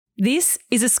This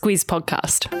is a SQUIZ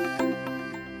podcast.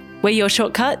 We're your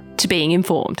shortcut to being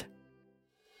informed.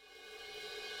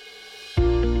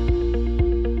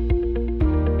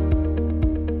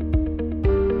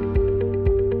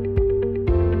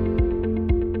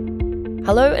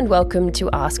 Hello and welcome to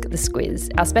Ask the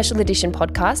SQUIZ, our special edition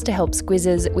podcast to help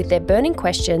squizzers with their burning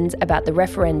questions about the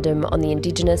referendum on the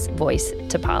Indigenous voice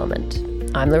to Parliament.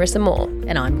 I'm Larissa Moore.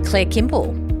 And I'm Claire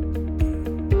Kimball.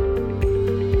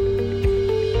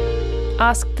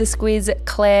 Ask the SQUIZ.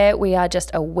 Claire, we are just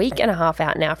a week and a half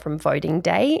out now from voting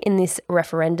day in this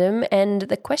referendum, and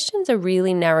the questions are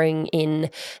really narrowing in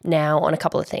now on a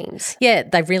couple of themes. Yeah,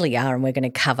 they really are, and we're going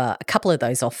to cover a couple of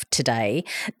those off today.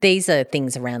 These are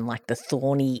things around like the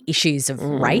thorny issues of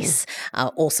race,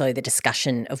 also the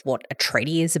discussion of what a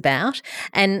treaty is about,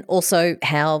 and also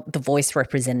how the voice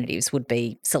representatives would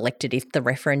be selected if the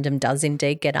referendum does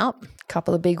indeed get up.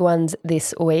 Couple of big ones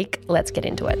this week. Let's get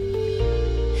into it.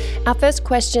 Our first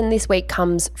question this week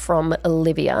comes from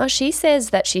Olivia. She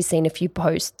says that she's seen a few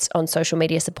posts on social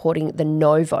media supporting the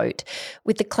no vote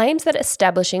with the claims that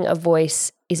establishing a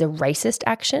voice is a racist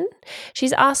action.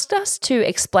 She's asked us to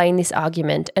explain this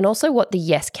argument and also what the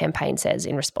Yes campaign says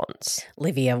in response.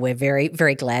 Olivia, we're very,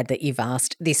 very glad that you've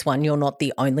asked this one. You're not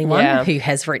the only one who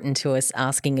has written to us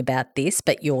asking about this,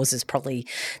 but yours is probably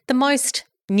the most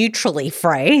neutrally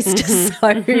phrased, so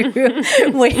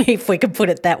if we could put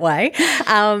it that way.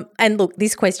 And look,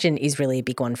 this question is really a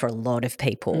big one for a lot of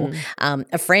people.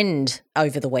 A friend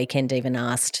over the weekend even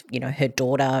asked, her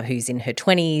daughter who's in her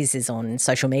 20s is on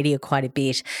social media quite a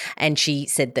bit, and she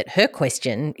said that her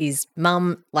question is,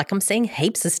 Mum, I'm seeing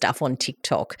heaps of stuff on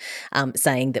TikTok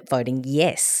saying that voting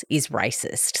yes is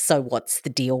racist. So what's the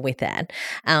deal with that?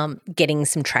 Getting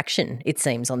some traction, it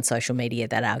seems, on social media,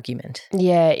 that argument.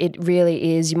 Yeah, it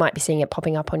really is. You might be seeing it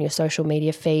popping up on your social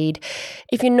media feed.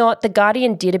 If you're not, The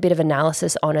Guardian did a bit of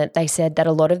analysis on it. They said that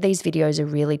a lot of these videos are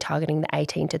really targeting the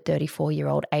 18 to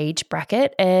 34-year-old age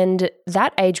bracket, and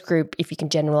that age group, if you can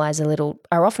generalise a little,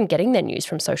 are often getting their news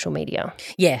from social media.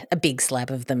 Yeah, a big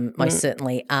slab of them most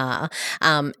certainly are.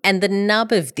 And the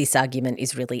nub of this argument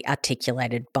is really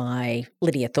articulated by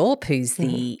Lydia Thorpe, who's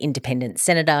the independent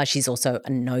senator. She's also a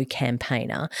no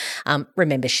campaigner.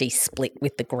 Remember, she split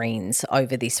with the Greens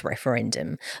over this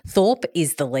referendum. Thorpe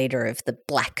is the leader of the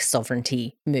Black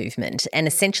sovereignty movement, and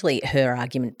essentially her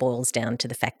argument boils down to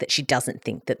the fact that she doesn't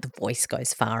think that the voice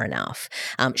goes far enough.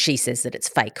 She says that it's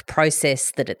fake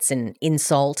process, that it's an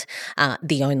insult.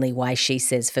 The only way, she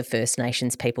says, for First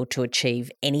Nations people to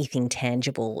achieve anything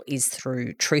tangible is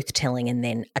through truth-telling and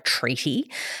then a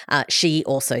treaty. She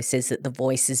also says that the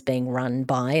voice is being run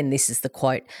by, and this is the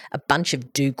quote, a bunch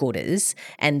of do-gooders,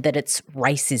 and that it's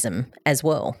racism as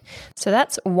well. So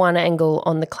that's one angle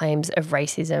on the claims of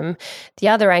racism. The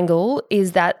other angle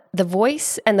is that the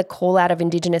voice and the call out of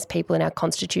Indigenous people in our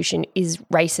Constitution is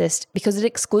racist because it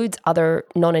excludes other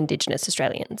non-Indigenous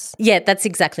Australians. Yeah, that's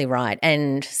exactly right.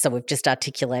 And so we've just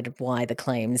articulated why the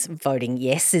claims voting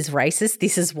yes is racist.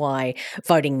 This is why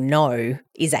voting no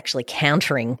is actually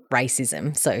countering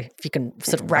racism. So if you can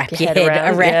sort of wrap your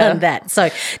head around that. So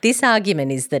this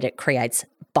argument is that it creates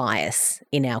bias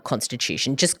in our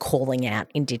Constitution. Just calling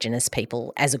out Indigenous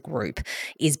people as a group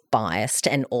is biased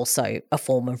and also a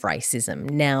form of racism.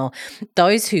 Now,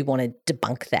 those who want to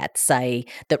debunk that say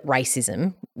that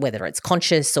racism, whether it's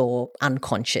conscious or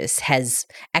unconscious, has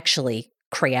actually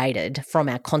created from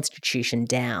our Constitution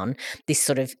down this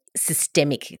sort of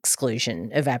systemic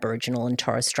exclusion of Aboriginal and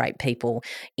Torres Strait people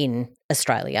in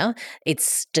Australia.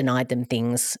 It's denied them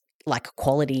things like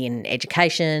equality in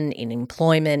education, in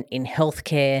employment, in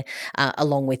healthcare,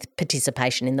 along with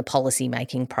participation in the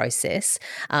policy-making process,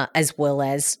 as well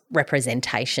as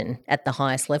representation at the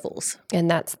highest levels.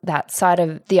 And that's that side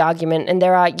of the argument. And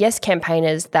there are yes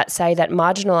campaigners that say that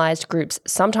marginalised groups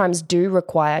sometimes do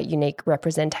require unique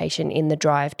representation in the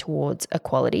drive towards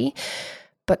equality.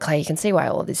 But Claire, you can see why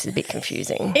all of this is a bit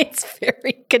confusing. It's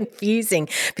very confusing,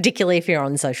 particularly if you're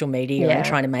on social media and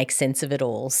trying to make sense of it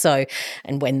all. So,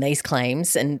 and when these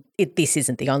claims, and this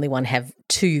isn't the only one, have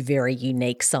two very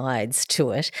unique sides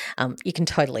to it, you can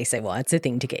totally see why it's a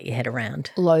thing to get your head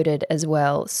around. Loaded as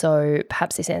well. So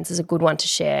perhaps this answer is a good one to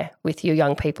share with your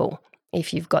young people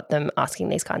if you've got them asking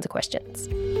these kinds of questions.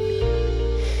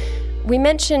 We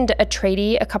mentioned a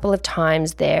treaty a couple of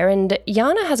times there, and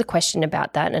Jana has a question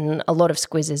about that, and a lot of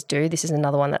squizzes do. This is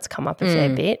another one that's come up a fair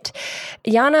bit.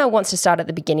 Jana wants to start at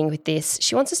the beginning with this.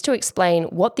 She wants us to explain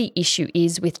what the issue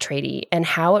is with treaty and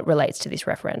how it relates to this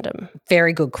referendum.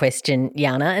 Very good question,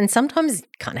 Jana. And sometimes you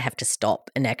kind of have to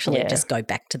stop and actually just go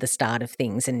back to the start of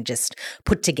things and just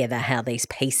put together how these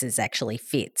pieces actually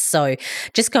fit. So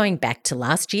just going back to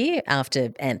last year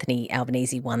after Anthony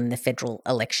Albanese won the federal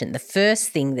election, the first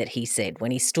thing that he said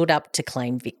when he stood up to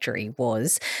claim victory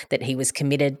was that he was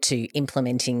committed to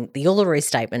implementing the Uluru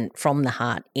Statement from the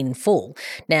heart in full.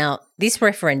 Now, this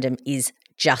referendum is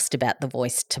just about the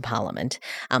voice to Parliament.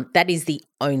 That is the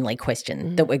only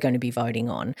question that we're going to be voting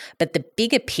on. But the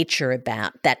bigger picture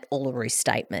about that Uluru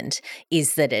Statement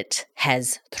is that it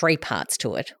has three parts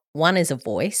to it. One is a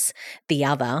voice, the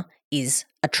other is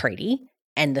a treaty,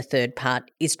 and the third part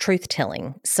is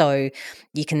truth-telling. So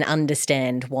you can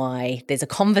understand why there's a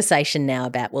conversation now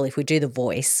about, well, if we do the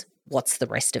voice, what's the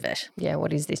rest of it? Yeah,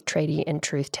 what is this treaty and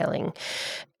truth-telling?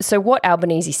 So what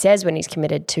Albanese says when he's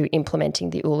committed to implementing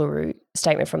the Uluru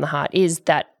Statement from the Heart is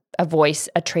that a voice,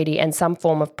 a treaty, and some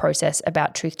form of process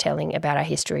about truth-telling about our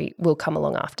history will come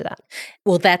along after that.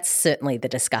 Well, that's certainly the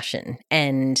discussion.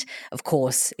 And, of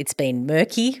course, it's been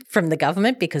murky from the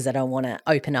government because they don't want to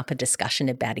open up a discussion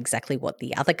about exactly what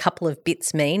the other couple of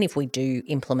bits mean if we do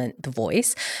implement the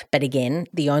voice. But, again,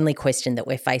 the only question that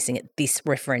we're facing at this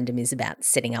referendum is about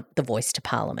setting up the voice to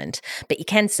Parliament. But you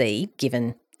can see,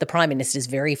 given the Prime Minister's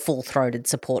very full-throated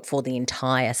support for the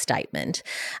entire statement,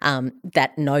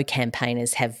 that no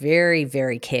campaigners have very,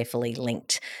 very carefully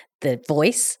linked the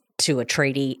voice to a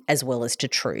treaty as well as to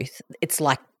truth. It's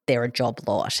like they're a job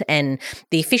lot. And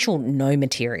the official no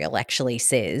material actually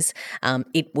says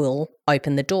it will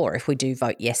open the door if we do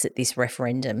vote yes at this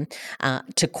referendum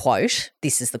to quote,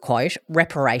 this is the quote,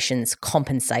 reparations,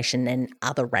 compensation and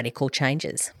other radical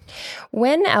changes.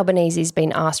 When Albanese's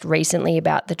been asked recently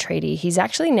about the treaty, he's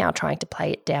actually now trying to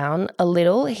play it down a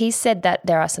little. He said that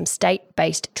there are some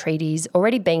state-based treaties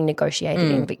already being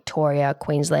negotiated in Victoria,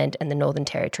 Queensland and the Northern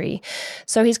Territory.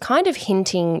 So he's kind of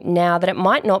hinting now that it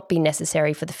might not be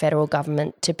necessary for the federal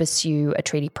government to pursue a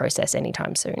treaty process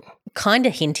anytime soon. Kind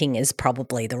of hinting is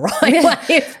probably the right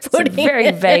way of putting Some very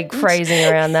vague phrasing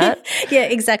around that. Yeah,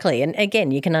 exactly. And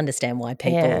again, you can understand why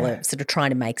people are sort of trying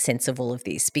to make sense of all of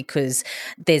this because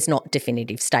there's not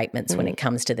definitive statements when it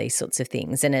comes to these sorts of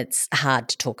things. And it's hard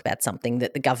to talk about something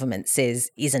that the government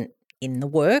says isn't in the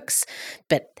works,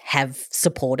 but have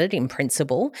supported in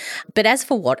principle. But as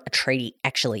for what a treaty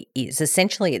actually is,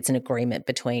 essentially it's an agreement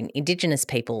between Indigenous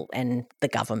people and the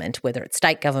government, whether it's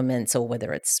state governments or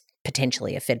whether it's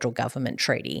potentially a federal government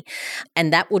treaty.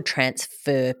 And that would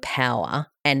transfer power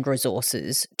and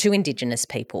resources to Indigenous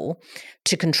people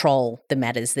to control the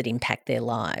matters that impact their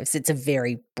lives. It's a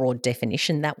very broad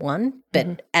definition, that one,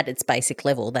 but at its basic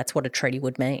level, that's what a treaty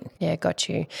would mean. Yeah, got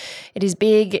you. It is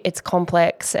big, it's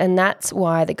complex, and that's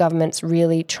why the government's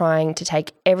really trying to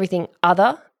take everything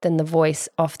other than the voice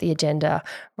off the agenda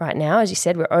right now. As you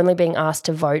said, we're only being asked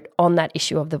to vote on that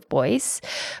issue of the voice.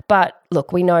 But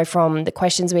look, we know from the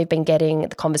questions we've been getting,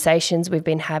 the conversations we've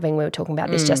been having, we were talking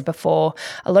about this just before,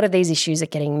 a lot of these issues are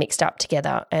getting mixed up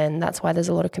together, and that's why there's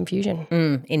a lot of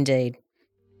confusion. Indeed.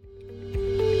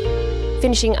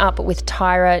 Finishing up with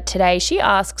Tyra today, she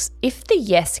asks, if the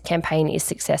Yes campaign is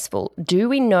successful, do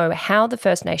we know how the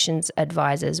First Nations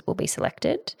advisors will be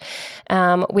selected?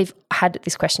 We've had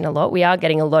this question a lot. We are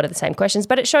getting a lot of the same questions,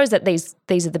 but it shows that these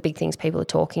are the big things people are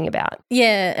talking about.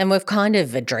 Yeah, and we've kind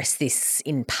of addressed this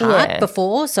in part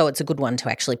before, so it's a good one to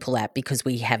actually pull out because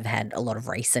we have had a lot of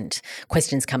recent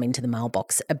questions come into the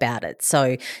mailbox about it.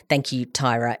 So thank you,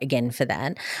 Tyra, again for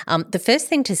that. The first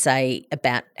thing to say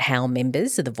about how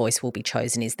members of the Voice will be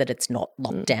chosen is that it's not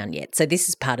locked down yet. So this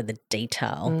is part of the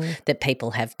detail that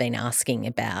people have been asking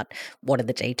about. What are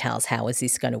the details? How is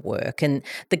this going to work? And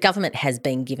the government has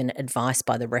been given advice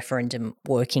by the referendum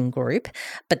working group,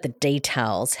 but the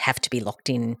details have to be locked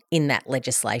in that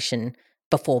legislation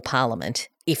before Parliament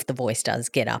if the Voice does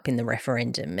get up in the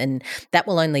referendum. And that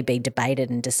will only be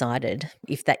debated and decided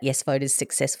if that yes vote is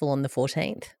successful on the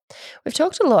 14th. We've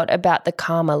talked a lot about the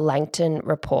Karma Langton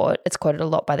report. It's quoted a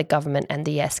lot by the government and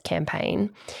the Yes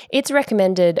campaign. It's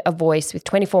recommended a Voice with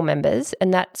 24 members,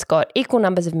 and that's got equal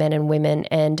numbers of men and women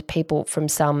and people from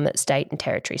some state and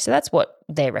territory. So that's what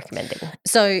they're recommending.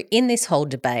 So in this whole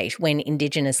debate, when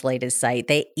Indigenous leaders say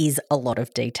there is a lot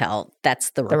of detail, that's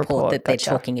the report that they're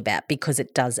talking about because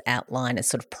it does outline a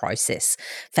sort of process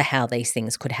for how these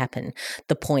things could happen.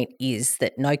 The point is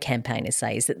that no campaigner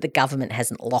says that the government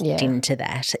hasn't locked into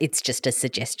that. It's just a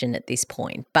suggestion at this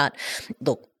point. But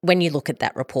look, when you look at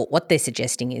that report, what they're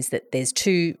suggesting is that there's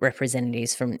 2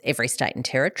 representatives from every state and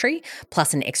territory,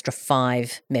 plus an extra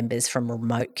 5 members from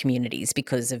remote communities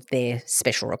because of their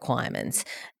special requirements.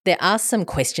 There are some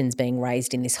questions being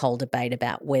raised in this whole debate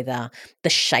about whether the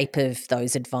shape of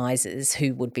those advisors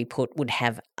who would be put would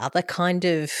have other kind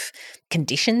of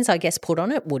conditions, I guess, put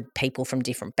on it. Would people from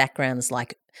different backgrounds,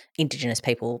 like Indigenous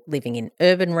people living in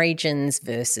urban regions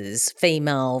versus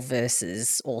female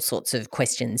versus all sorts of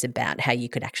questions about how you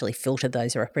could actually filter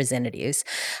those representatives.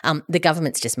 The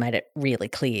government's just made it really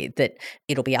clear that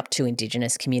it'll be up to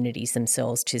Indigenous communities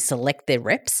themselves to select their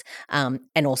reps,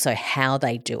 and also how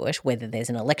they do it, whether there's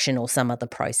an election or some other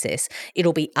process.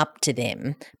 It'll be up to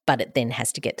them, but it then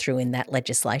has to get through in that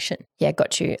legislation. Yeah,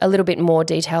 got you. A little bit more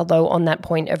detail, though, on that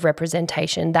point of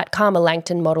representation. That Karma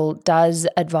Langton model does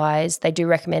advise, they do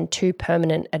recommend 2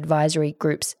 permanent advisory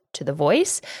groups to the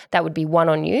Voice. That would be one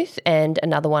on youth and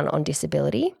another one on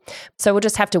disability. So we'll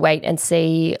just have to wait and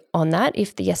see on that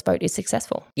if the yes vote is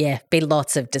successful. Yeah, be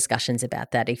lots of discussions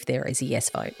about that if there is a yes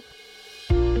vote.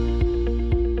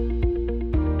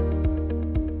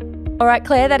 All right,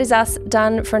 Claire, that is us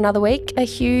done for another week. A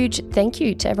huge thank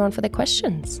you to everyone for their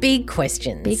questions. Big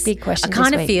questions. Big questions. I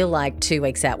kind of feel like 2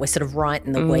 weeks out, we're sort of right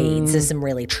in the weeds. There's some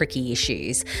really tricky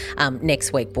issues.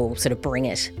 Next week, we'll sort of bring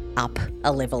it up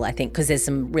a level, I think, because there's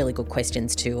some really good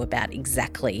questions too about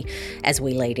exactly, as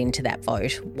we lead into that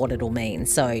vote, what it'll mean.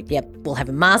 So, yep, we'll have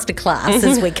a masterclass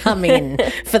as we come in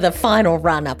for the final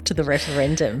run up to the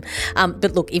referendum.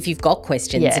 But look, if you've got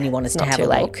questions and you want us to have a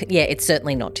look, it's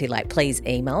certainly not too late. Please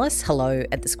email us,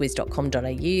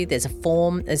 hello@thesquiz.com.au. There's a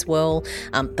form as well.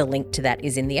 The link to that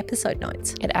is in the episode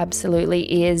notes. It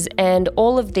absolutely is. And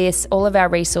all of this, all of our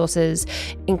resources,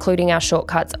 including our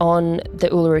shortcuts on the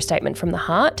Uluru Statement from the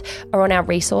Heart, are on our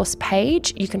resource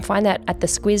page. You can find that at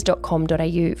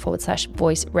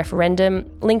thesquiz.com.au/voice referendum.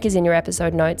 Link is in your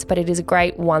episode notes, but it is a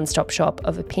great one-stop shop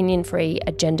of opinion-free,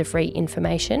 agenda-free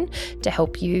information to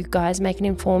help you guys make an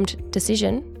informed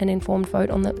decision, an informed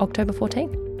vote on the October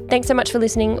 14th. Thanks so much for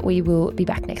listening. We will be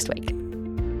back next week.